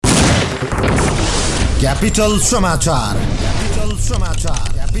Capital Samachar. Capital Samachar.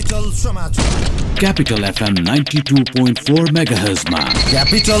 Capital Samachar. Capital FM 92.4 MHz मा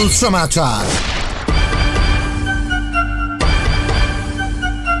Capital Samachar.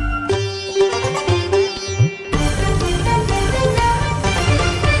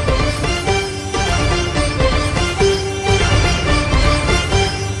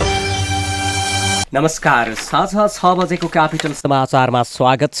 नमस्कार, साँझ 6 बजेको क्यापिटल समाचारमा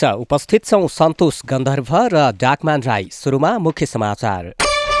स्वागत छ। उपस्थित छौं सन्तोष गन्धर्व र डाकमान राई। सुरुमा मुख्य समाचार।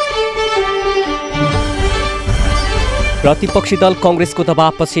 प्रतिपक्षी दल कांग्रेसको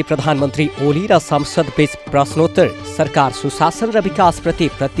दबावपछि प्रधानमन्त्री ओली र संसदबीच प्रश्नोत्तर। सरकार सुशासन र विकासप्रति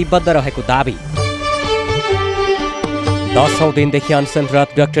प्रतिबद्ध रहेको दावी। 10औं दिनदेखि अनसनरत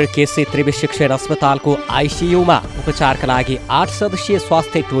डाक्टर केसी त्रिवी शिक्षण अस्पतालको आइसियुमा उपचारका लागि 8 सदस्यीय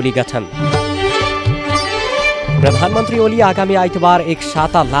स्वास्थ्य टोली गठन। प्रधानमन्त्री ओली आगामी आइतबार एक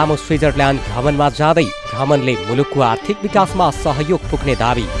साता लामो स्विजरल्याण्ड भ्रमणमा जाँदै भ्रमणले मुलुकको आर्थिक विकासमा सहयोग पुग्ने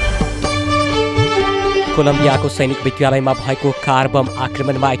दावी। कोलम्बियाको सैनिक विद्यालयमा भएको कार बम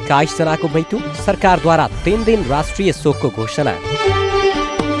आक्रमणमा 21 जनाको मृत्यु। सरकारद्वारा 3 दिन राष्ट्रिय शोकको घोषणा।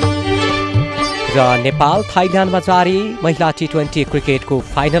 र नेपाल थाइल्याण्डमा जारी महिला टी20 क्रिकेटको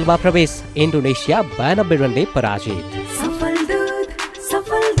फाइनलमा प्रवेश। इन्डोनेसिया 92 रनले पराजित।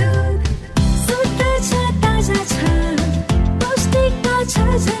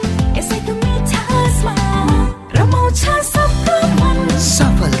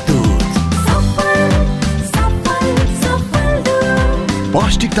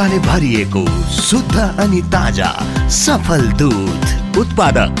 पौष्टिकताले भरिएको शुद्ध अनि ताजा सफल दूध।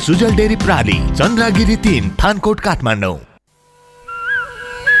 उत्पादक सुजल डेरी प्राली, चन्द्रगिरी 3, थानकोट, काठमाडौँ।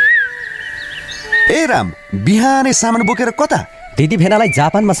 ए राम, बिहानै सामान बोकेर कता? दिदी भेनालाई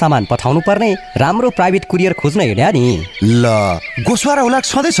जापानमा सामान पठाउनु पर्ने, राम्रो प्राइभेट कुरियर खोज्न हिँड्या नि। ल, गोस्वारा हुलाक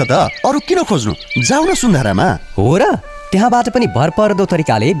छँदैछ त, अरू किन खोज्नु? जाऊ न सुन्धारामा। हो र, त्यहाँबाट पनि भरपर्दो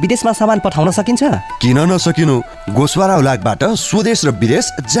तरिकाले विदेशमा सामान पठाउन सकिन्छ। किन नसकिनु? गोस्वारा हुलाकबाट स्वदेश र विदेश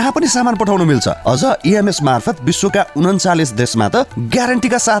जहाँ पनि सामान पठाउन मिल्छ। अझ इएमएस मार्फत विश्वका 39 देशमा त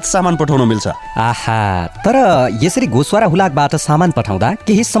ग्यारेन्टीका साथ सामान पठाउन मिल्छ। आहा, तर यसरी गोस्वारा हुलाकबाट सामान पठाउँदा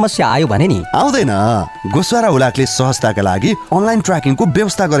केही समस्या आयो भने नि? आउँदैन। गोस्वारा हुलाकले सहजताका लागि अनलाइन ट्र्याकिङको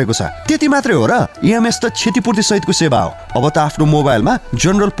व्यवस्था गरेको छ। त्यति मात्रै हो र? इएमएस त क्षतिपूर्ति सहितको सेवा हो। अब त आफ्नो मोबाइलमा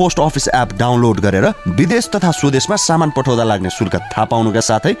general post office app download गरेर विदेश तथा स्वदेशमा सामान पठाउँदा लाग्ने शुल्क थाहा पाउनुका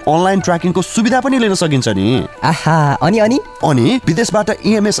साथै अनलाइन ट्र्याकिङको सुविधा पनि लिन सकिन्छ नि। आहा, अनि विदेशबाट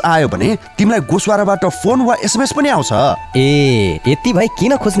इएमएस आयो भने तिमीलाई गोस्वाराबाट फोन वा एसएमएस पनि आउँछ। ए, यति भए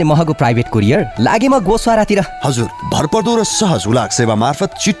किन खोज्ने महँगो प्राइभेट कुरियर? लागे म गोस्वारातिर। हजुर, भरपर्दो र सहज हुलाक सेवा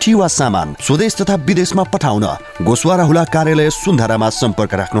मार्फत चिठी वा सामान स्वदेश तथा विदेशमा पठाउन गोस्वारा हुलाक कार्यालय सुन्धारामा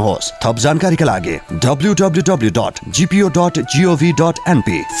सम्पर्क राख्नुहोस्। थप जानकारीका लागि www.gpo.gov.np,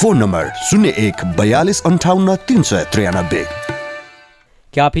 फोन नम्बर 01 42 58 393।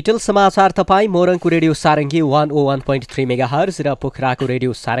 क्यापिटल समाचार तपाईँ मोरङको रेडियो सारङ्गी 101.3 मेगाहर्ज र पोखराको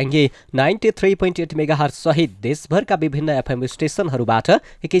रेडियो सारङ्गी 93.8 मेगाहर्ज सहित देशभरका विभिन्न एफएम स्टेशनहरूबाट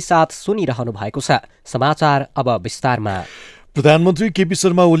एकैसाथ सुनिरहनु भएको छ। समाचार अब विस्तारमा। प्रधानमन्त्री केपी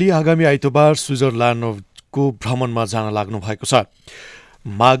शर्मा ओली आगामी आइतबार स्विजरल्याण्डको भ्रमणमा जान लाग्नु भएको छ।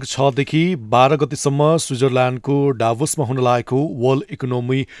 माघ 6 देखि 12 गतिसम्म स्विजरल्याण्डको डाभोसमा हुन लागेको वर्ल्ड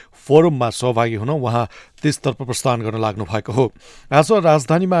इकोनोमी फोरममा सहभागी हुन उहाँ त्यसतर्फ प्रस्थान गर्न लाग्नु भएको हो। आज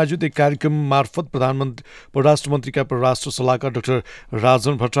राजधानीमा आयोजित एक कार्यक्रम मार्फत परराष्ट्र मन्त्रीका परराष्ट्र सल्लाहकार डाक्टर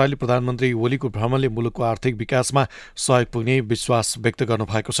राजन भट्टराईले प्रधानमन्त्री ओलीको भ्रमणले मुलुकको आर्थिक विकासमा सहयोग पुग्ने विश्वास व्यक्त गर्नु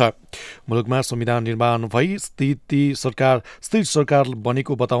भएको छ। मुलुकमा संविधान निर्माण भई स्थिर सरकार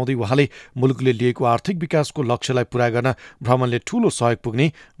बनेको बताउँदै उहाँले मुलुकले लिएको आर्थिक विकासको लक्ष्यलाई पूरा गर्न भ्रमणले ठूलो सहयोग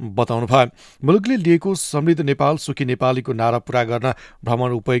पुग्ने बताउनु भयो। मुलुकले लिएको समृद्ध नेपाल सुखी नेपालीको नारा पूरा गर्न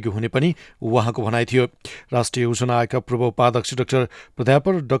भ्रमण उपयोगी हुने पनि उहाँको भनाइ थियो। राष्ट्रिय योजना आयोगका पूर्व उपाध्यक्ष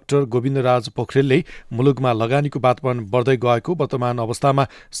प्राध्यापक डाक्टर गोविन्दराज पोखरेलले मुलुकमा लगानीको वातावरण बढ्दै गएको वर्तमान अवस्थामा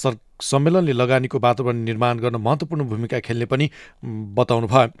सम्मेलनले लगानीको वातावरण निर्माण गर्न महत्त्वपूर्ण भूमिका खेल्ने पनि बताउनु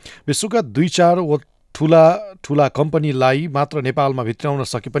भयो। विश्वका 2-4 ठूला कम्पनीलाई मात्र नेपालमा भित्राउन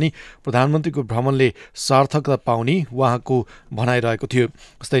सके पनि प्रधानमन्त्रीको भ्रमणले सार्थकता पाउने उहाँको भनाइरहेको थियो।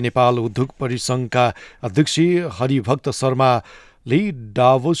 जस्तै नेपाल उद्योग परिसङ्घका अध्यक्ष हरिभक्त शर्माले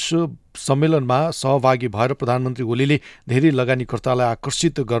डाभोस सम्मेलनमा सहभागी भएर प्रधानमन्त्री ओलीले धेरै लगानीकर्तालाई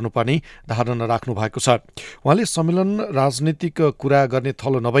आकर्षित गर्नुपर्ने धारणा राख्नु भएको छ। उहाँले सम्मेलन राजनीतिक कुरा गर्ने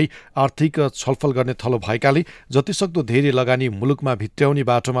थलो नभई आर्थिक छलफल गर्ने थलो भएकाले जतिसक्दो धेरै लगानी मुलुकमा भित्र्याउने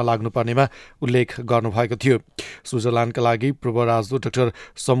बाटोमा लाग्नुपर्नेमा उल्लेख गर्नुभएको थियो। स्विजरल्याण्डका लागि पूर्व राजदूत डाक्टर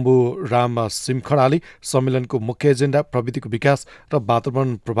शम्भु राम सिमखडाले सम्मेलनको मुख्य एजेन्डा प्रविधिको विकास र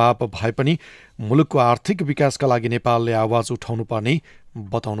वातावरण प्रभाव भए पनि मुलुकको आर्थिक विकासका लागि नेपालले आवाज उठाउनु पर्ने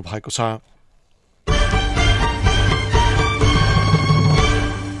बताउनु भएको छ।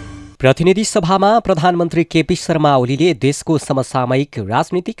 प्रतिनिधि सभामा प्रधानमन्त्री केपी शर्मा ओलीले देशको समसामयिक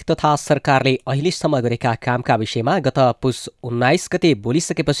राजनीतिक तथा सरकारले अहिलेसम्म गरेका कामका विषयमा गत पुस 19 गते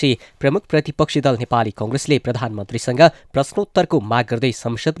बोलिसकेपछि प्रमुख प्रतिपक्षी दल नेपाली कांग्रेसले प्रधानमन्त्रीसँग प्रश्नोत्तरको माग गर्दै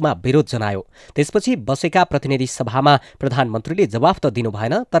संसदमा विरोध जनायो। त्यसपछि बसेका प्रतिनिधि सभामा प्रधानमन्त्रीले जवाफ त दिनु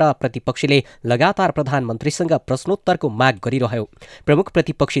भएन, तर प्रतिपक्षीले लगातार प्रधानमन्त्रीसँग प्रश्नोत्तरको माग गरिरह्यो। प्रमुख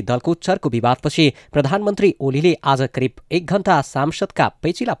प्रतिपक्षी दलको चर्को विवादपछि प्रधानमन्त्री ओलीले आज करिब 1 घण्टा सांसदका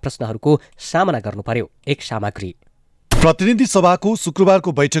पेचिला प्रश्न को सामना गर्नु पर्यो। एक सामग्री। प्रतिनिधि सभाको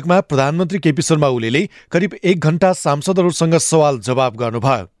शुक्रबारको बैठकमा प्रधानमन्त्री केपी शर्मा ओलीले करिब 1 घण्टा सांसदहरूसँग सवाल जवाब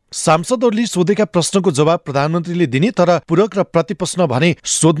गर्नुभयो। सांसदहरूले सोधेका प्रश्नको जवाब प्रधानमन्त्रीले दिने, तर पूरक र प्रतिप्रश्न भने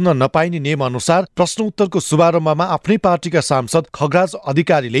सोध्न नपाइने नियम अनुसार प्रश्न उत्तरको शुभारम्भमा आफ्नै पार्टीका सांसद खगराज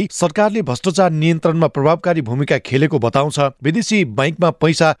अधिकारीले सरकारले भ्रष्टाचार नियन्त्रणमा प्रभावकारी भूमिका खेलेको बताउँछ। विदेशी बैंकमा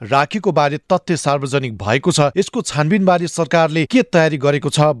पैसा राखेको बारे तथ्य सार्वजनिक भएको छ। यसको छानबिन बारे सरकारले के तयारी गरेको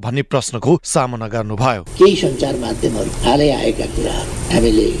छ भन्ने प्रश्नको सामना गर्नुभयो। केही सञ्चार माध्यमहरू हालै आएका कुराहरू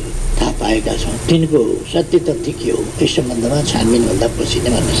हामीले थाहा पाएका छौँ, तिनको सत्य तथ्य के हो यस सम्बन्धमा छानबिन भन्दा पछि नै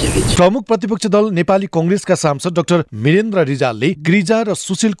भन्न सकिन्छ। प्रमुख प्रतिपक्ष दल नेपाली कांग्रेसका सांसद डाक्टर वीरेन्द्र रिजालले गिरिजा र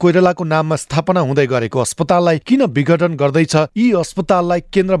सुशील कोइरालाको नाममा स्थापना हुँदै गरेको अस्पताललाई किन विघटन गर्दैछ, यी अस्पताललाई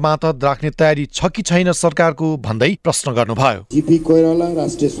केन्द्र मातहत राख्ने तयारी छ कि छैन सरकारको भन्दै प्रश्न गर्नुभयो। जीपी कोइराला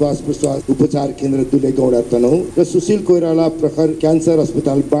राष्ट्रिय श्वास प्रश्वास उपचार केन्द्र दुलेगौडा तनहुँ र सुशील कोइराला प्रखर क्यान्सर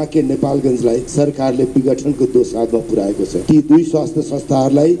अस्पताल बाँके नेपालगञ्जलाई सरकारले विघटनको दोषारोपमा पुर्याएको छ। ती दुई स्वास्थ्य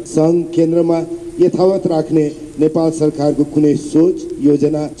संस्थाहरूलाई केन्द्रमा यथावत राख्ने नेपाल सरकारको कुनै सोच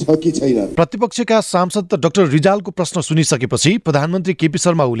योजना छ कि छैन। प्रतिपक्षका सांसद डाक्टर रिजालको प्रश्न सुनिसकेपछि प्रधानमन्त्री केपी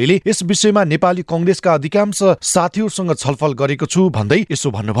शर्मा ओलीले यस विषयमा नेपाली कांग्रेसका अधिकांश साथीहरूसँग छलफल गरेको छु भन्दै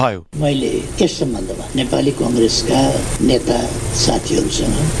यसो भन्नुभयो। मैले यस सम्बन्धमा नेपाली कांग्रेसका नेता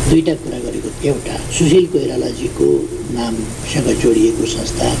साथीहरूसँग दुईटा कुरा गरेको। एउटा, सुशील कोइरालाजीको नामसँग जोडिएको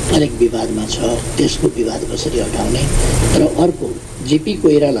संस्था अलिक विवादमा छ, त्यसको विवाद कसरी हटाउने, र अर्को जीपी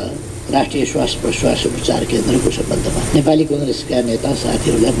कोइराला राष्ट्रिय श्वास प्रश्वास उपचार केन्द्रको सम्बन्धमा नेपाली कांग्रेसका नेता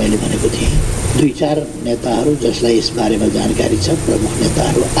साथीहरूलाई मैले भनेको थिएँ, 2-4 नेताहरू जसलाई यस बारेमा जानकारी छ, प्रमुख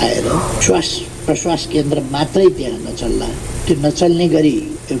नेताहरू आएर श्वास प्रश्वास केन्द्र मात्रै त्यहाँ नचल्ला, त्यो नचल्ने गरी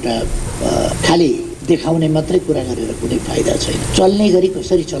एउटा खाली देखाउने मात्रै कुरा गरेर कुनै फाइदा छैन। चल्ने गरी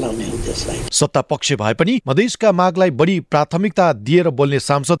कसरी चलाउने हो त्यसलाई। सत्ता पक्ष भए पनि मधेसका मागलाई बढी प्राथमिकता दिएर बोल्ने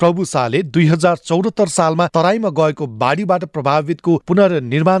सांसद प्रभु शाहले 2074 सालमा तराईमा गएको बाढीबाट प्रभावितको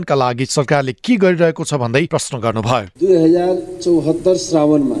पुनर्निर्माणका लागि सरकारले के गरिरहेको छ भन्दै प्रश्न गर्नुभयो। 2074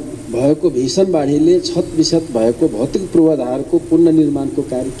 श्रावणमा भएको भीषण बाढीले क्षतविक्षत भएको भौतिक पूर्वाधारको पुनर्निर्माणको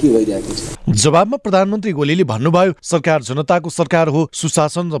कार्य के भइरहेको छ। जवाबमा प्रधानमन्त्री ओलीले भन्नुभयो, सरकार जनताको सरकार हो,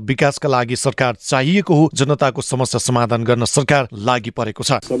 सुशासन र विकासका लागि सरकार चाहिएको हो, जनताको समस्या समाधान गर्न सरकार लागि परेको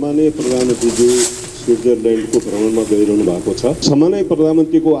छ। सामान्य प्रधानमन्त्रीज्यू स्विट्जरल्यान्डको भ्रमणमा गइरहनु भएको छ। सामान्य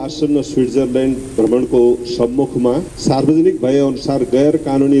प्रधानमन्त्रीको आसन्न स्विट्जरल्यान्ड भ्रमणको सम्मुखमा सार्वजनिक भए अनुसार गैर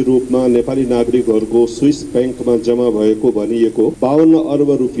कानुनी रूपमा नेपाली नागरिकहरूको स्विस ब्याङ्कमा जम्मा भएको भनिएको 52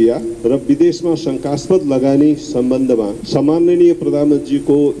 अर्ब रुपियाँ र विदेशमा शंकास्पद लगानी सम्बन्धमा सम्माननीय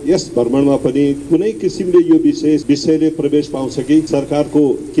प्रधानमन्त्रीको यस भ्रमणमा पनि कुनै किसिमले यो विषयले प्रवेश पाउँछ कि सरकारको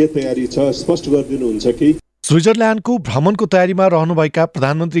के तयारी छ स्पष्ट गरिदिनुहुन्छ कि। स्विजरल्यान्डको भ्रमणको तयारीमा रहनुभएका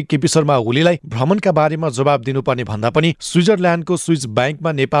प्रधानमन्त्री केपी शर्मा ओलीलाई भ्रमणका बारेमा जवाब दिनुपर्ने भन्दा पनि स्विजरल्यान्डको स्विस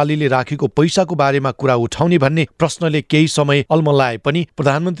ब्याङ्कमा नेपालीले राखेको पैसाको बारेमा कुरा उठाउने भन्ने प्रश्नले केही समय अल्मलाए पनि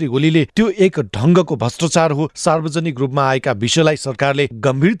प्रधानमन्त्री ओलीले त्यो एक ढङ्गको भ्रष्टाचार हो, सार्वजनिक रूपमा आएका विषयलाई सरकारले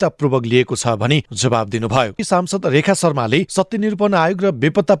गम्भीरतापूर्वक लिएको छ भनी जवाब दिनुभयो। सांसद रेखा शर्माले सत्यनिरूपण आयोग र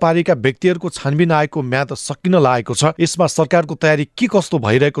बेपत्ता पारेका व्यक्तिहरूको छानबिन आएको म्याद सकिन लागेको छ, यसमा सरकारको तयारी के कस्तो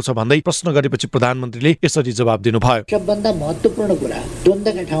भइरहेको छ भन्दै प्रश्न गरेपछि प्रधानमन्त्रीले यसरी जवाब दिनुभयो। सबभन्दा महत्त्वपूर्ण कुरा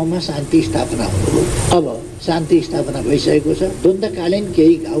द्वन्द्वका ठाउँमा शान्ति स्थापना हुनु हो। अब शान्ति स्थापना भइसकेको छ, द्वन्द्वकालीन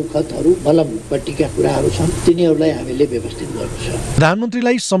केही घाउखतहरू बलमपट्टिका कुराहरू छन्, तिनीहरूलाई हामीले व्यवस्थित गर्नु छ।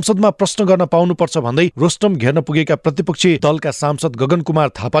 प्रधानमन्त्रीलाई संसदमा प्रश्न गर्न पाउनुपर्छ भन्दै रोस्टम घेर्न पुगेका प्रतिपक्षी दलका सांसद गगन कुमार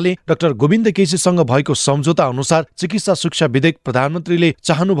थापाले डाक्टर गोविन्द केसीसँग भएको सम्झौता अनुसार चिकित्सा शिक्षा विधेयक प्रधानमन्त्रीले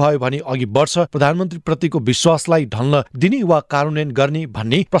चाहनुभयो भने अघि बढ्छ, प्रधानमन्त्री प्रतिको विश्वासलाई ढल्न दिने वा कार्यान्वयन गर्ने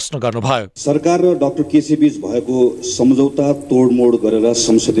भन्ने प्रश्न गर्नुभयो। सरकार र डाक्टर केसी बीच भएको सम्झौता तोडमोड गरेर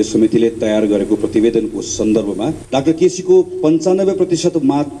संसदीय समितिले तयार गरेको प्रतिवेदनको सन्दर्भमा डाक्टर केसीको 95%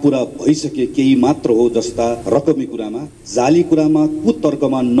 माग पूरा भइसके केही मात्र हो जस्ता रकमी कुरामा, जाली कुरामा,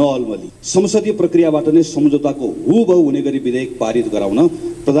 कुतर्कमा नअल्मली संसदीय प्रक्रियाबाट नै सम्झौताको हुबहु हुने गरी विधेयक पारित गराउन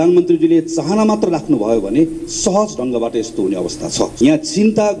प्रधानमन्त्रीजीले चाहना मात्र राख्नुभयो भने सहज ढङ्गबाट यस्तो हुने अवस्था छ। यहाँ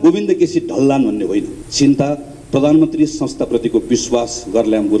चिन्ता गोविन्द केसी ढल्लान् भन्ने होइन, चिन्ता प्रधानमन्त्री संस्थाप्रतिको विश्वास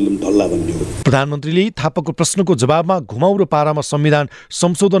गर्ल्याम गुर्लम ढल्ला भन्ने हो। प्रधानमन्त्रीले थापाको प्रश्नको जवाबमा घुमाउरो पारामा संविधान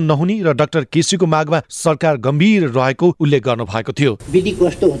संशोधन नहुने र डाक्टर केसीको मागमा सरकार गम्भीर रहेको उल्लेख गर्नु भएको थियो। विधि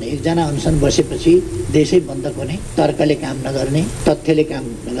कस्तो हुने, एकजना अनसन बसेपछि देशै बन्द हुने, तर्कले काम नगर्ने, तथ्यले काम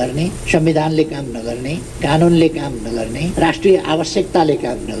नगर्ने, संविधानले काम नगर्ने, कानुनले काम नगर्ने, राष्ट्रिय आवश्यकताले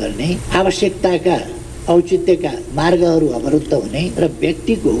काम नगर्ने, आवश्यकताका औचित्यका मार्गहरू अवरुद्ध हुने र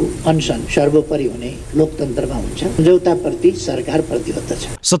व्यक्तिको अनसन सर्वोपरि हुने लोकतन्त्रमा हुन्छ। सम्झौताप्रति सरकार प्रतिबद्ध छ।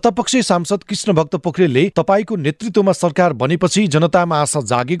 सत्तापक्षी सांसद कृष्ण भक्त पोखरेलले तपाईको नेतृत्वमा सरकार बनेपछि जनतामा आशा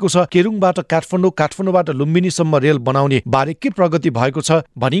जागेको छ, केरुङबाट काठमाडौँ, काठमाडौँबाट लुम्बिनीसम्म रेल बनाउने बारे के प्रगति भएको छ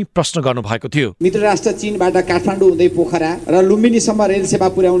भनी प्रश्न गर्नु भएको थियो। मित्र राष्ट्र चीनबाट काठमाडौँ हुँदै पोखरा र लुम्बिनीसम्म रेल सेवा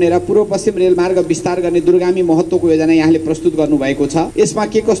पुर्याउने र पूर्व पश्चिम रेल मार्ग विस्तार गर्ने दूरगामी महत्त्वको योजना यहाँले प्रस्तुत गर्नु भएको छ। यसमा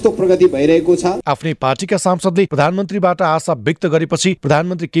के कस्तो प्रगति भइरहेको छ? आफ्नै पार्टीका सांसदले प्रधानमन्त्रीबाट आशा व्यक्त गरेपछि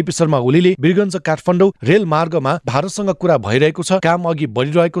प्रधानमन्त्री केपी शर्मा ओलीले वीरगञ्ज काठमाडौँ रेल मार्गमा भारतसँग कुरा भइरहेको छ, काम अघि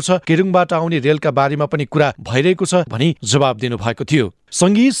बढिरहेको छ, केरुङबाट आउने रेलका बारेमा पनि कुरा भइरहेको छ भनी जवाब दिनु भएको थियो।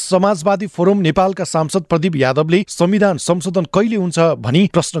 संघीय समाजवादी फोरम नेपालका सांसद प्रदीप यादवले संविधान संशोधन कहिले हुन्छ भनी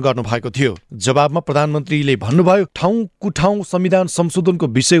प्रश्न गर्नु भएको थियो। जवाबमा प्रधानमन्त्रीले भन्नुभयो, ठाउँको ठाउँ संविधान संशोधनको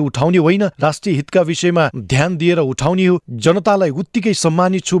विषय उठाउने होइन, राष्ट्रिय हितका विषयमा ध्यान दिएर उठाउने हो। जनतालाई उत्तिकै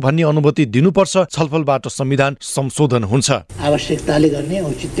सम्मानित छु भन्ने अनुभूति दिनुपर्छ, छलफलबाट संविधान संशोधन हुन्छ। आवश्यकताले गर्ने,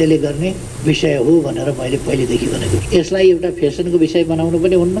 औचित्यले गर्ने विषय हो भनेर मैले पहिलेदेखि भनेको छु। यसलाई एउटा फेसनको विषय बनाउनु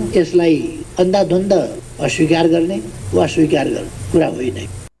पनि हुन्न, यसलाई अन्धाधुन्द अस्वीकार गर्ने वा स्वीकार गर्ने कुरा होइन।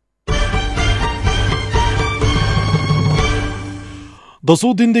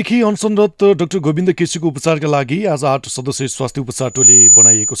 दशौं दिनदेखि अनसनरत डाक्टर गोविन्द केसीको उपचारका लागि आज 8 सदस्यीय स्वास्थ्य उपचार टोली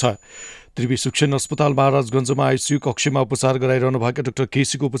बनाइएको छ। त्रिवी शिक्षण अस्पताल महाराजगञ्जमा आइसियू कक्षमा उपचार गराइरहनु भएका डाक्टर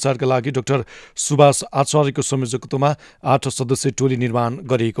केसीको उपचारका लागि डाक्टर सुभाष आचार्यको संयोजकत्वमा 8 सदस्यीय टोली निर्माण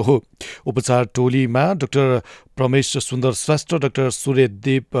गरिएको हो। उपचार टोलीमा doctor Pramesh Sundar Shrestha, doctor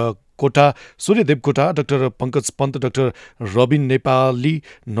Suryadev Kota, doctor Pankaj Pant, doctor Rabin Nepali,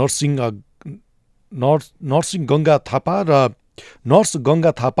 nurse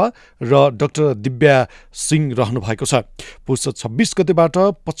Ganga Thapa र डाक्टर दिव्या सिंह रहनु भएको छ। पुष 26 गतेबाट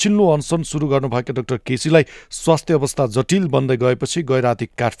पछिल्लो अनसन सुरु गर्नुभएका डाक्टर केसीलाई स्वास्थ्य अवस्था जटिल बन्दै गएपछि गैराती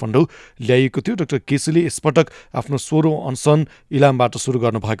काठमाडौँ ल्याइएको थियो। डाक्टर केसीले यसपटक आफ्नो 16औं अनसन इलामबाट सुरु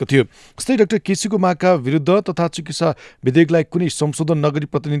गर्नुभएको थियो। यस्तै डाक्टर केसीको मागका विरुद्ध तथा चिकित्सा विधेयकलाई कुनै संशोधन नगरी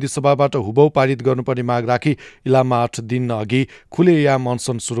प्रतिनिधि सभाबाट हुबहु पारित गर्नुपर्ने माग राखी इलाममा 8 दिन अघि खुलेआम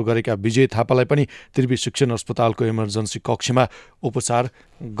अनसन सुरु गरेका विजय थापालाई पनि त्रिवी शिक्षण अस्पतालको इमर्जेन्सी कक्षमा उपचार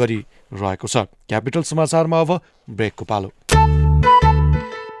गरिरहेको छ। क्यापिटल समाचारमा अब ब्रेकको पालो।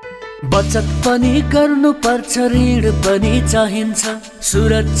 बचत पनि गर्नुपर्छ, ऋण पनि चाहिन्छ,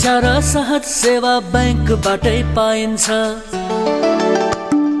 सुरक्षा र सहज सेवा बैंकबाटै पाइन्छ।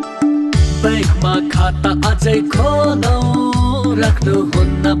 बैंकमा खाता अझै खोलौं,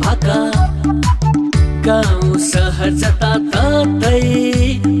 राख्नुहुन्न भाका, गाउँ सहर जता ततै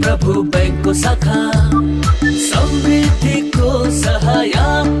प्रभु बैंकको शाखा, समृद्धिको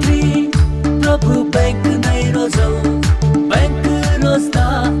सहयात्री प्रभु बैंक नै रोजौं। बैंक रोज्दा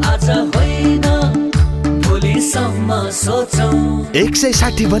आज होइन भोलिसम्म सोचौं।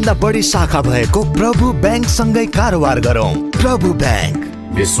 160 भन्दा बढी शाखा भएको प्रभु बैंक सँगै कारोबार गरौं। प्रभु बैंक,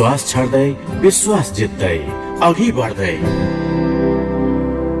 विश्वास छाड्दै विश्वास जित्दै अघि बढ्दै।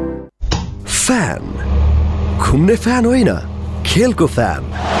 फ्यान, घुम्ने फ्यान होइन, खेलको फ्यान,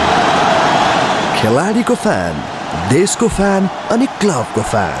 खेलाडीको फ्यान, देशको फ्यान अनि क्लबको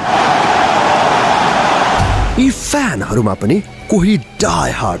फ्यान। यी फ्यानहरूमा पनि कोही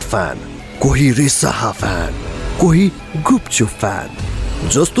डाई हार्ड फ्यान, कोही रिसाहा फ्यान, कोही गुपचुप फ्यान।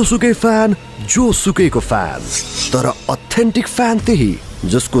 जस्तो सुकै फ्यान, जो सुकैको फ्यान, तर अथेन्टिक फ्यान त्यही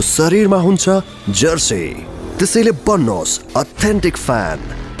जसको शरीरमा हुन्छ जर्सी। त्यसैले बन्नुहोस् अथेन्टिक फ्यान।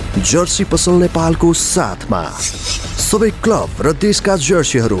 जर्सी पसल नेपालको साथमा सबै क्लब र देशका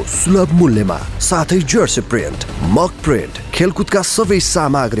जर्सीहरू सुलभ मूल्यमा, साथै जर्सी प्रिन्ट, मक प्रिन्ट, खेलकुदका सबै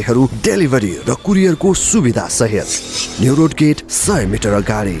सामग्रीहरू डेलिभरी र कुरियरको सुविधा सहित न्यू रोड गेट 100 मिटर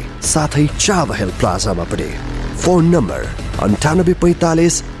अगाडि, साथै चाबहेल प्लाजामा पनि। Phone number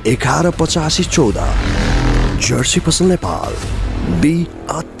 9845 1185 14। जर्सी पसल नेपाल, बी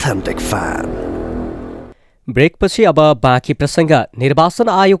अथेन्टिक फ्यान। ब्रेकपछि अब बाँकी प्रसङ्ग। निर्वाचन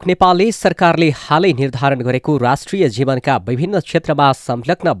आयोग नेपालले सरकारले हालै निर्धारण गरेको राष्ट्रिय जीवनका विभिन्न क्षेत्रमा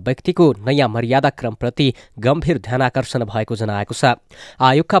संलग्न व्यक्तिको नयाँ मर्यादाक्रमप्रति गम्भीर ध्यानाकर्षण भएको जनाएको छ।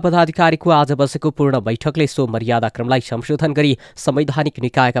 आयोगका पदाधिकारीको आज बसेको पूर्ण बैठकले सो मर्यादाक्रमलाई संशोधन गरी संवैधानिक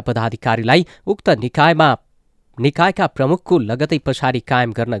निकायका पदाधिकारीलाई उक्त निकायका प्रमुखको लगतै पछाडि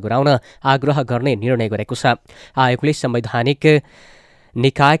कायम गर्न गराउन आग्रह गर्ने निर्णय गरेको छ। आयोगले संवैधानिक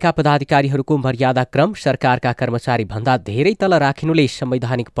निकायका पदाधिकारीहरूको मर्यादाक्रम सरकारका कर्मचारी भन्दा धेरै तल राखिनुले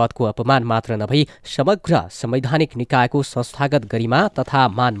संवैधानिक पदको अपमान मात्र नभई समग्र संवैधानिक निकायको संस्थागत गरिमा तथा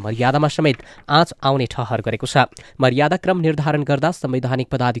मान मर्यादामा समेत आँच आउने ठहर गरेको छ। मर्यादाक्रम निर्धारण गर्दा संवैधानिक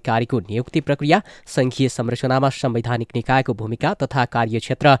पदाधिकारीको नियुक्ति प्रक्रिया, संघीय संरचनामा संवैधानिक निकायको भूमिका तथा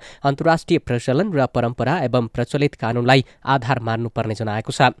कार्यक्षेत्र, अन्तर्राष्ट्रिय प्रचलन र परम्परा एवं प्रचलित कानूनलाई आधार मान्नुपर्ने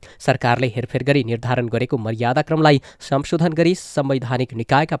जनाएको छ। सरकारले हेरफेर गरी निर्धारण गरेको मर्यादाक्रमलाई संशोधन गरी संवैधानिक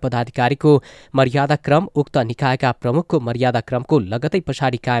निकायका पदाधिकारीको मर्यादाक्रम उक्त निकायका प्रमुखको मर्यादाक्रमको लगतै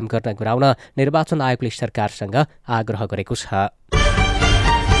पछाडि कायम गर्न गराउन निर्वाचन आयोगले सरकारसँग आग्रह गरेको छ।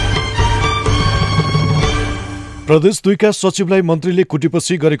 प्रदेश 2 का सचिवलाई मन्त्रीले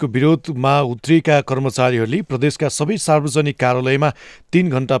कुटेपछि गरेको विरोधमा उत्रिएका कर्मचारीहरूले प्रदेशका सबै सार्वजनिक कार्यालयमा 3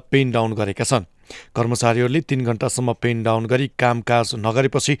 घण्टा पेन डाउन गरेका छन्। कर्मचारीहरूले 3 घण्टासम्म पेन डाउन गरी कामकाज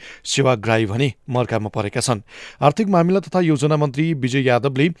नगरेपछि सेवाग्राही भने मर्कामा परेका छन्। आर्थिक मामिला तथा योजना मन्त्री विजय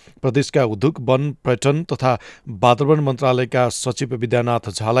यादवले प्रदेशका उद्योग, वन, पर्यटन तथा वातावरण मन्त्रालयका सचिव विद्यानाथ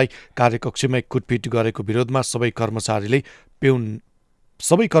झालाई कार्यकक्षमै कुटपिट गरेको विरोधमा सबै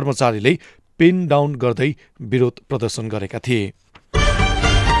कर्मचारीले पेन डाउन गर्दै विरोध प्रदर्शन गरेका थिए।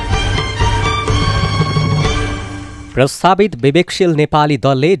 प्रस्तावित विवेकशील नेपाली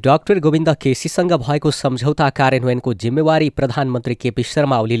दलले डाक्टर गोविन्द केसीसँग भएको सम्झौता कार्यान्वयनको जिम्मेवारी प्रधानमन्त्री केपी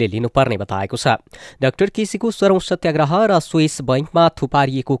शर्मा ओलीले लिनुपर्ने बताएको छ। डाक्टर केसीको 12औं सत्याग्रह र स्विस बैंकमा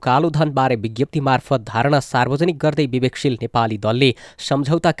थुपारिएको कालो धनबारे विज्ञप्ति मार्फत धारणा सार्वजनिक गर्दै विवेकशील नेपाली दलले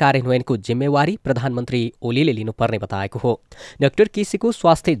सम्झौता कार्यान्वयनको जिम्मेवारी प्रधानमन्त्री ओलीले लिनुपर्ने बताएको हो। डाक्टर केसीको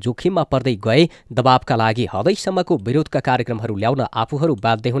स्वास्थ्य जोखिममा पर्दै गए दबावका लागि हदैसम्मको विरोधका कार्यक्रमहरू ल्याउन आफूहरू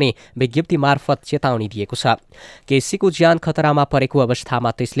बाध्य हुने विज्ञप्ति मार्फत चेतावनी दिएको छ। केसीको ज्यान खतरामा परेको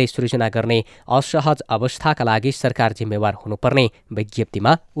अवस्थामा त्यसले सृजना गर्ने असहज अवस्थाका लागि सरकार जिम्मेवार हुनुपर्ने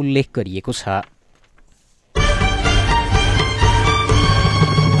विज्ञप्तिमा उल्लेख गरिएको छ।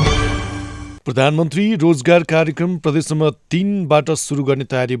 प्रधानमन्त्री रोजगार कार्यक्रम प्रदेश नम्बर 3बाट सुरु गर्ने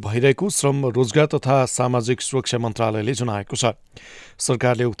तयारी भइरहेको श्रम, रोजगार तथा सामाजिक सुरक्षा मन्त्रालयले जनाएको छ।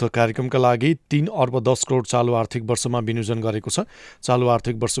 सरकारले उक्त कार्यक्रमका लागि 3 अर्ब 10 करोड चालु आर्थिक वर्षमा विनियोजन गरेको छ। चालु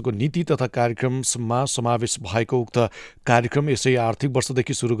आर्थिक वर्षको नीति तथा कार्यक्रममा समावेश भएको उक्त कार्यक्रम यसै आर्थिक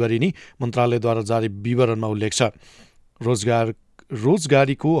वर्षदेखि सुरु गरिने मन्त्रालयद्वारा जारी विवरणमा उल्लेख छ।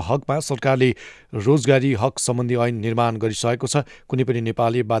 रोजगारीको हकमा सरकारले रोजगारी हक सम्बन्धी ऐन निर्माण गरिसकेको छ। कुनै पनि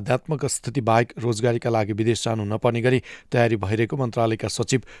नेपाली बाध्यात्मक स्थिति बाहेक रोजगारीका लागि विदेश जानु नपर्ने गरी तयारी भइरहेको मन्त्रालयका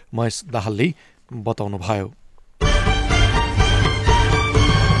सचिव महेश दाहालले बताउनुभयो।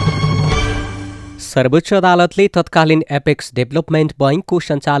 सर्वोच्च अदालतले तत्कालीन एपेक्स डेभलपमेन्ट बैंकको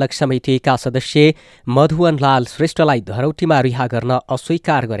सञ्चालक समितिका सदस्य मधुवन लाल श्रेष्ठलाई धरौटीमा रिहा गर्न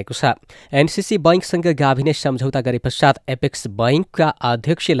अस्वीकार गरेको छ। एनसीसी बैंकसँग गाभिने सम्झौता गरे पश्चात एपेक्स बैंकका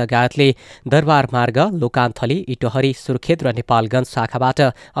अध्यक्ष लगायतले दरबार मार्ग, लोकान्थली, इटहरी, सुर्खेत र नेपालगञ्ज शाखाबाट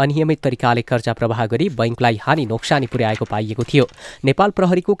अनियमित तरिकाले कर्जा प्रवाह गरी बैंकलाई हानि नोक्सानी पुर्याएको पाइएको थियो। नेपाल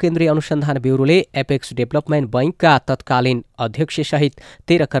प्रहरीको केन्द्रीय अनुसन्धान ब्युरोले एपेक्स डेभलपमेन्ट बैंकका तत्कालीन अध्यक्षसहित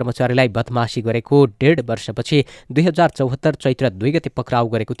 13 कर्मचारीलाई बदमाशी गरेको 1.5 वर्षपछि 2074 चैत्र 2 गते पक्राउ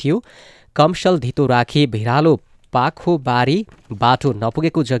गरेको थियो। कमसल धितो राखी भिरालो पाखो बारी बाटो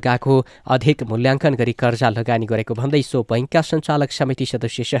नपुगेको जग्गाको अधिक मूल्याङ्कन गरी कर्जा लगानी गरेको भन्दै सो बैंकका सञ्चालक समिति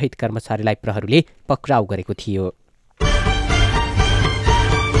सदस्यसहित कर्मचारीलाई प्रहरीले पक्राउ गरेको थियो।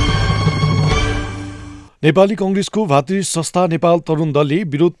 नेपाली कांग्रेसको भातृ संस्था नेपाल तरुण दलले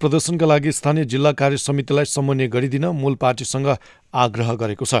विरोध प्रदर्शनका लागि स्थानीय जिल्ला कार्य समितिलाई समन्वय गरिदिन मूल पार्टीसँग आग्रह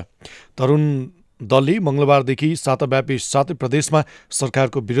गरेको छ। तरुण दलले मंगलबारदेखि साताव्यापी 7 प्रदेशमा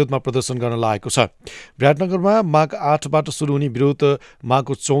सरकारको विरोधमा प्रदर्शन गर्न लागेको छ। विराटनगरमा माघ 8बाट सुरु हुने विरोध माघ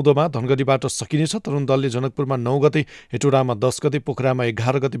 14मा धनगढीबाट सकिनेछ। तरुण दलले जनकपुरमा 9 गते, हेटौडामा 10 गते, पोखरामा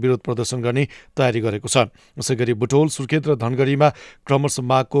 11 गते विरोध प्रदर्शन गर्ने तयारी गरेको छ। यसैगरी बुटोल, सुर्खेत र धनगढीमा क्रमशः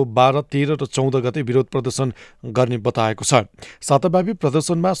माघको 12, 13 र 14 गते विरोध प्रदर्शन गर्ने बताएको छ। साताव्यापी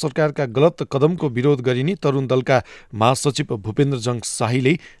प्रदर्शनमा सरकारका गलत कदमको विरोध गरिने तरुण दलका महासचिव भूपेन्द्र जङ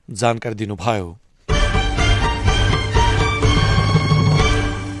शाहीले जानकारी दिनुभयो।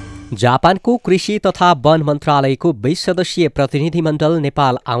 जापानको कृषि तथा वन मन्त्रालयको 20 सदस्यीय प्रतिनिधिमण्डल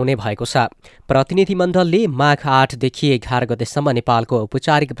नेपाल आउने भएको छ। प्रतिनिधिमण्डलले माघ 8 देखि 11 गतेसम्म नेपालको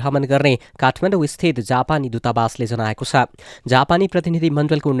औपचारिक भ्रमण गर्ने काठमाडौँ स्थित जापानी दूतावासले जनाएको छ। जापानी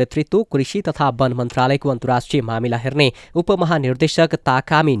प्रतिनिधिमण्डलको नेतृत्व कृषि तथा वन मन्त्रालयको अन्तर्राष्ट्रिय मामिला हेर्ने उपमहानिर्देशक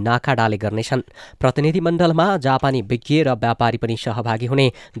ताकामी नाकाडाले गर्नेछन्। प्रतिनिधिमण्डलमा जापानी विज्ञ र व्यापारी पनि सहभागी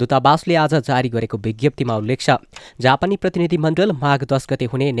हुने दूतावासले आज जारी गरेको विज्ञप्तिमा उल्लेख छ। जापानी प्रतिनिधिमण्डल माघ 10 गते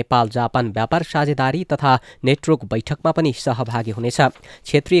हुने नेपाल नेपाल जापान व्यापार साझेदारी तथा नेटवर्क बैठकमा पनि सहभागी हुनेछ।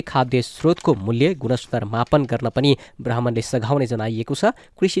 क्षेत्रीय खाद्य स्रोतको मूल्य गुणस्तर मापन गर्न पनि भ्रमणले सघाउने जनाइएको छ।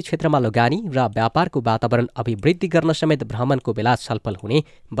 कृषि क्षेत्रमा लगानी र व्यापारको वातावरण अभिवृद्धि गर्न समेत भ्रमणको बेला छलफल हुने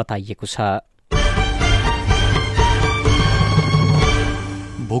बताइएको छ।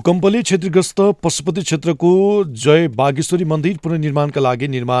 भूकम्पले क्षतिग्रस्त पशुपति क्षेत्रको जय बागेश्वरी मन्दिर पुनर्निर्माणका लागि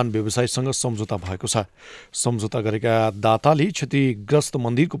निर्माण व्यवसायीसँग सम्झौता भएको छ। सम्झौता गरेका दाताले क्षतिग्रस्त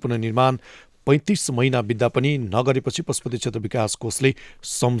मन्दिरको पुनर्निर्माण 35 महिना बित्दा पनि नगरेपछि पशुपति क्षेत्र विकास कोषले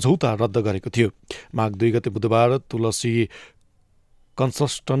सम्झौता रद्द गरेको थियो। माघ 2 गते बुधबार तुलसी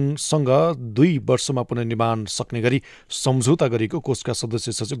कन्स्ट्रक्सनसँग 2 वर्षमा पुनर्निर्माण सक्ने गरी सम्झौता गरेको कोषका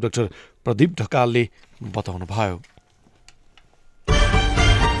सदस्य सचिव डाक्टर प्रदीप ढकालले बताउनुभयो।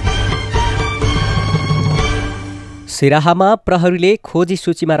 सिराहामा प्रहरीले खोजी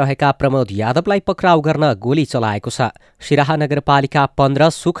सूचीमा रहेका प्रमोद यादवलाई पक्राउ गर्न गोली चलाएको छ। सिराहा नगरपालिका 15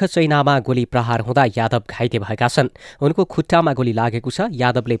 सुख चैनामा गोली प्रहार हुँदा यादव घाइते भएका छन्। उनको खुट्टामा गोली लागेको छ।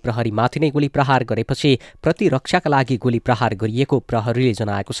 यादवले प्रहरीमाथि नै गोली प्रहार गरेपछि प्रतिरक्षाका लागि गोली प्रहार गरिएको प्रहरीले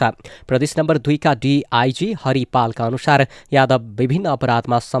जनाएको छ। प्रदेश नम्बर 2 का डीआईजी हरिपालका अनुसार यादव विभिन्न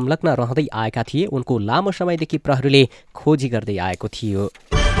अपराधमा संलग्न रहँदै आएका थिए। उनको लामो समयदेखि प्रहरीले खोजी गर्दै आएको थियो।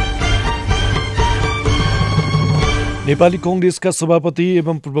 नेपाली कांग्रेसका सभापति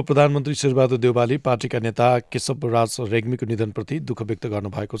एवं पूर्व प्रधानमन्त्री शेरबहादुर देउवाले पार्टीका नेता केशवराज रेग्मीको निधनप्रति दुःख व्यक्त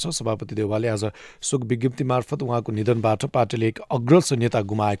गर्नुभएको छ। सभापति देउवाले आज शोक विज्ञप्ति मार्फत उहाँको निधनबाट पार्टीले एक अग्रज नेता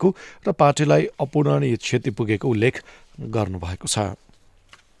गुमाएको र पार्टीलाई अपूरणीय क्षति पुगेको उल्लेख गर्नुभएको छ।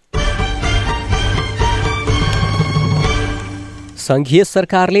 संघीय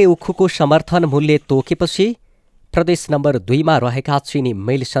सरकारले उखुको समर्थन मूल्य तोकेपछि प्रदेश नम्बर 2 मा रहेका चिनी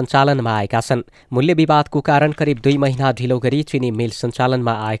मिल सञ्चालनमा आएका छन्। मूल्य विवादको कारण करिब 2 महिना ढिलो गरी चिनी मिल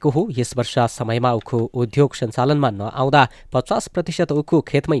सञ्चालनमा आएको हो। यस वर्ष समयमा उखु उद्योग सञ्चालनमा नआउँदा 50% उखु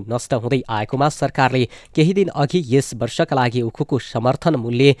खेतमै नष्ट हुँदै आएकोमा सरकारले केही दिन अघि यस वर्षका लागि उखुको समर्थन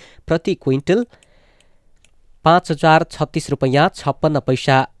मूल्य प्रति क्विन्टल 5,036 रुपैयाँ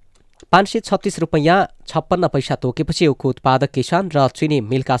 536 रुपैयाँ 56 पैसा तोकेपछि उखु उत्पादक किसान र चिनी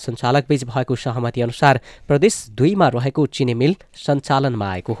मिलका सञ्चालक बीच भएको सहमति अनुसार प्रदेश 2 मा रहेको चिनी मिल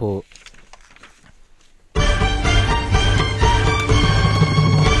सञ्चालनमा आएको हो।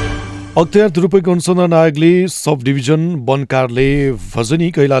 अख्तियार दुरुपयोग अनुसन्धान आयोगले सब डिभिजन वन कार्यालय भजनी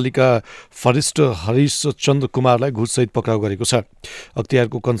कैलालीका फरेस्ट हरिश चन्द्र कुमारलाई घुससहित पक्राउ गरेको छ।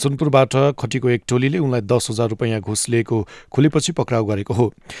 अख्तियारको कञ्चनपुरबाट खटिएको एक टोलीले उनलाई 10,000 रुपैयाँ घुस लिएको खुलेपछि पक्राउ गरेको हो।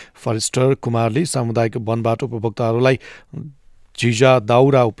 फरेस्टर कुमारले सामुदायिक वनबाट उपभोक्ताहरूलाई झिजा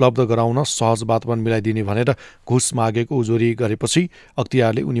दाउरा उपलब्ध गराउन सहज वातावरण मिलाइदिने भनेर घुस मागेको उजुरी गरेपछि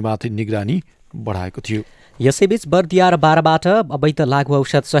अख्तियारले उनीमाथि निगरानी बढाएको थियो। यसैबीच बर्दिया र बाराबाट अवैध लागु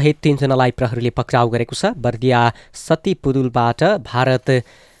औषध सहित 3 जनालाई प्रहरीले पक्राउ गरेको छ। बर्दिया सतीपुदुलबाट भारत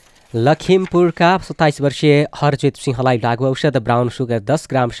लखिमपुरका 27 वर्षीय हरजित सिंहलाई लागु औषध ब्राउन सुगर 10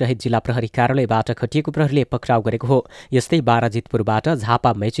 ग्राम सहित जिल्ला प्रहरी कार्यालयबाट खटिएको प्रहरीले पक्राउ गरेको हो। यस्तै बाराजितपुरबाट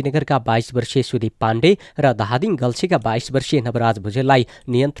झापा मेचीनगरका 22 वर्षीय सुदीप पाण्डे र दाहादिङ गल्छीका 22 वर्षीय नवराज भुजेललाई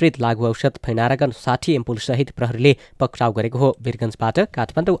नियन्त्रित लागु औषध फैनारागन 60 एम्पुल सहित प्रहरीले पक्राउ गरेको हो। वीरगञ्जबाट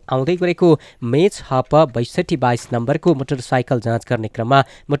काठमाडौँ आउँदै गरेको मेच हप 6222 नम्बरको मोटरसाइकल जाँच गर्ने क्रममा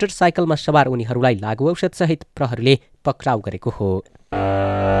मोटरसाइकलमा सवार उनीहरूलाई लागु औषध सहित प्रहरीले पक्राउ गरेको हो।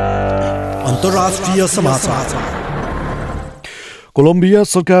 अन्तर्राष्ट्रिय समाचार। कोलम्बिया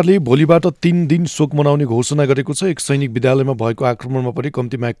सरकारले भोलिबाट 3 दिन शोक मनाउने घोषणा गरेको छ। एक सैनिक विद्यालयमा भएको आक्रमणमा पनि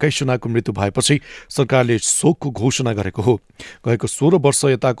कम्तीमा 21 जनाको मृत्यु भएपछि सरकारले शोकको घोषणा गरेको हो। गएको 16 वर्ष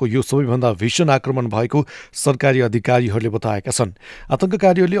यताको यो सबैभन्दा भीषण आक्रमण भएको सरकारी अधिकारीहरूले बताएका छन्।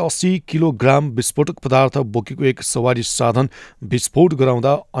 आतंककारीहरूले 80 किलोग्राम विस्फोटक पदार्थ बोकेको एक सवारी साधन विस्फोट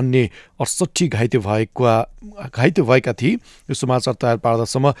गराउँदा अन्य 68 घाइते भएका थिए। यो समाचार तयार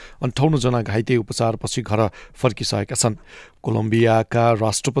पार्दासम्म 58 जना घाइते उपचारपछि घर फर्किसकेका छन्। कोलम्बियाका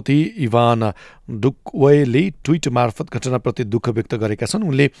राष्ट्रपति इभान डुक्वेले ट्विट मार्फत घटनाप्रति दुःख व्यक्त गरेका छन्।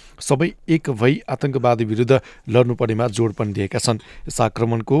 उनले सबै एक भई आतंकवादी विरुद्ध लड्नुपर्नेमा जोड पनि दिएका छन्। यस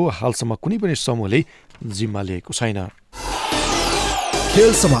आक्रमणको हालसम्म कुनै पनि समूहले जिम्मा लिएको छैन।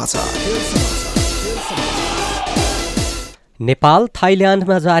 खेल समाचार। नेपाल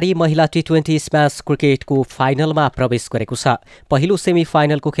थाइल्याण्डमा जारी महिला टी20 स्म्यास क्रिकेटको फाइनलमा प्रवेश गरेको छ। पहिलो सेमी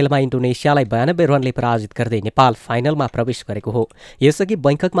फाइनलको खेलमा इन्डोनेसियालाई 92 रनले पराजित गर्दै नेपाल फाइनलमा प्रवेश गरेको हो। यसअघि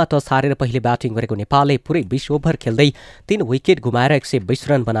बैंककमा टस हारेर पहिले ब्याटिङ गरेको नेपालले पुरै 20 ओभर खेल्दै 3 विकेट गुमाएर 120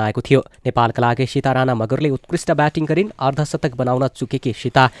 रन बनाएको थियो। नेपालका लागि सीता राणा मगरले उत्कृष्ट ब्याटिङ गरिन्। अर्धशतक बनाउन चुकेकी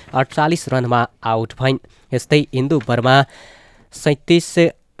सीता 48 रनमा आउट भइन्। यस्तै इन्दु वर्मा 37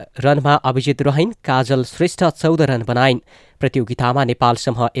 रनमा अभिजित रहिन्। काजल श्रेष्ठ 14 रन बनाइन्। प्रतियोगितामा नेपाल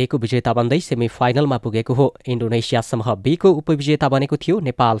समूह A को विजेता बन्दै सेमी फाइनलमा पुगेको हो। इन्डोनेसिया समूह B को उपविजेता बनेको थियो।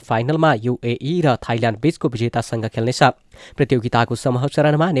 नेपाल फाइनलमा UAE र थाइल्याण्ड बीचको विजेतासँग खेल्नेछ। प्रतियोगिताको समूह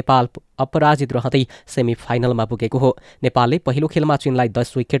चरणमा नेपाल अपराजित रहँदै सेमी फाइनलमा पुगेको हो। नेपालले पहिलो खेलमा चीनलाई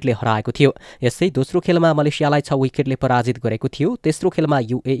 10 विकेटले हराएको थियो। यसै दोस्रो खेलमा मलेसियालाई 6 विकेटले पराजित गरेको थियो। तेस्रो खेलमा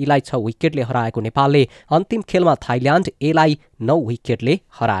UAE लाई 6 विकेटले हराएको नेपालले अन्तिम खेलमा थाइल्याण्ड A लाई 9 विकेटले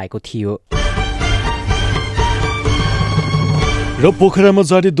हराएको थियो। र पोखरामा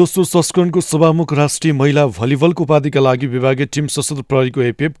जारी दोस्रो संस्करणको सभामुख राष्ट्रिय महिला भलिबलको उपाधिका लागि विभागीय टिम सशस्त्र प्रहरीको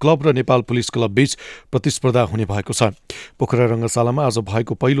APF क्लब र नेपाल पुलिस क्लब बीच प्रतिस्पर्धा हुने भएको छ। पोखरा रङ्गशालामा आज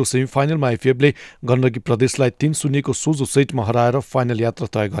भएको पहिलो सेमी फाइनलमा APFले गण्डकी प्रदेशलाई 3-0 को सोझो सेटमा हराएर फाइनल यात्रा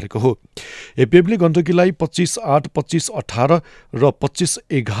तय गरेको हो। APFले गण्डकीलाई 25-8, 25-18 र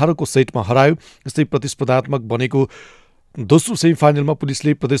 25-11 को सेटमा हरायो। यस्तै प्रतिस्पर्धात्मक बनेको दोस्रो सेमी फाइनलमा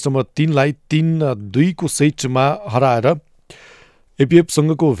पुलिसले प्रदेश नम्बर 3 लाई 3-2 को सेटमा हराएर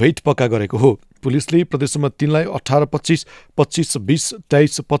APFसँगको भेट पक्का गरेको हो। पुलिसले प्रदेश नम्बर 3 लाई 18-25, 25-20,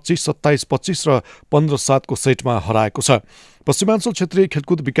 23-25, 27-25 र 15-7 को सेटमा हराएको छ। पश्चिमाञ्चल क्षेत्रीय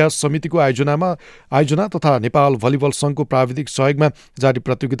खेलकुद विकास समितिको आयोजना तथा नेपाल भलिबल संघको प्राविधिक सहयोगमा जारी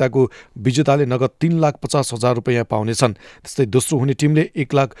प्रतियोगिताको विजेताले नगद 3,50,000 रुपैयाँ पाउनेछन्। त्यस्तै दोस्रो हुने टिमले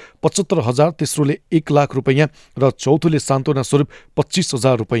 1,75,000, तेस्रोले 1 लाख रुपैयाँ र चौथोले सान्त्वना स्वरूप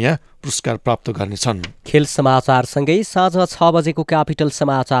 25,000 रुपैयाँ पुरस्कार प्राप्त गर्नेछन्। खेल समाचारसँगै साँझ 6 बजेको क्यापिटल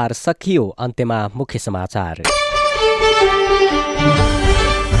समाचार सकियो। अन्त्यमा मुख्य समाचार।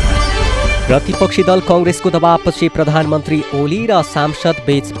 प्रतिपक्षी दल कांग्रेसको दबावपछि प्रधानमन्त्री ओली र सांसद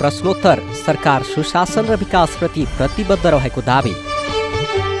बीच प्रश्नोत्तर। सरकार सुशासन र विकासप्रति प्रतिबद्ध रहेको दावी।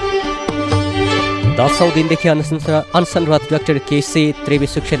 10औं दिनदेखि अनसनरत डाक्टर केसी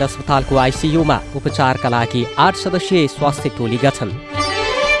त्रिविशिक्षण अस्पतालको आइसियुमा उपचारका लागि 8 सदस्यीय स्वास्थ्य टोली गठन।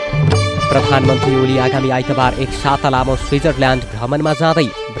 प्रधानमन्त्री ओली आगामी आइतबार एक साता लामो स्विजरल्याण्ड भ्रमणमा जाँदै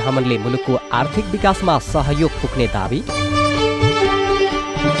भ्रमणले मुलुकको आर्थिक विकासमा सहयोग पुग्ने दावी।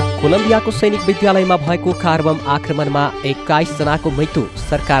 कोलम्बियाको सैनिक विद्यालयमा भएको कार बम आक्रमणमा 21 जनाको मृत्यु।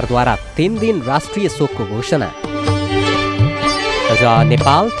 सरकारद्वारा 3 दिन राष्ट्रिय शोकको घोषणा। र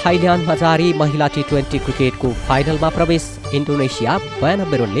नेपाल थाइल्याण्डमा जारी महिला T20 क्रिकेटको फाइनलमा प्रवेश। इन्डोनेसिया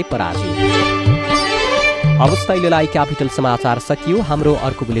 92 रनले पराजित। अवस्थाइलेलाई क्यापिटल समाचार सकियो। हाम्रो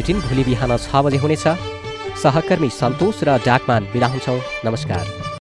अर्को बुलेटिन भोलि बिहान 6 बजे हुनेछ। सहकर्मी सन्तोष र डाकमान बिदा हुन्छौँ। नमस्कार।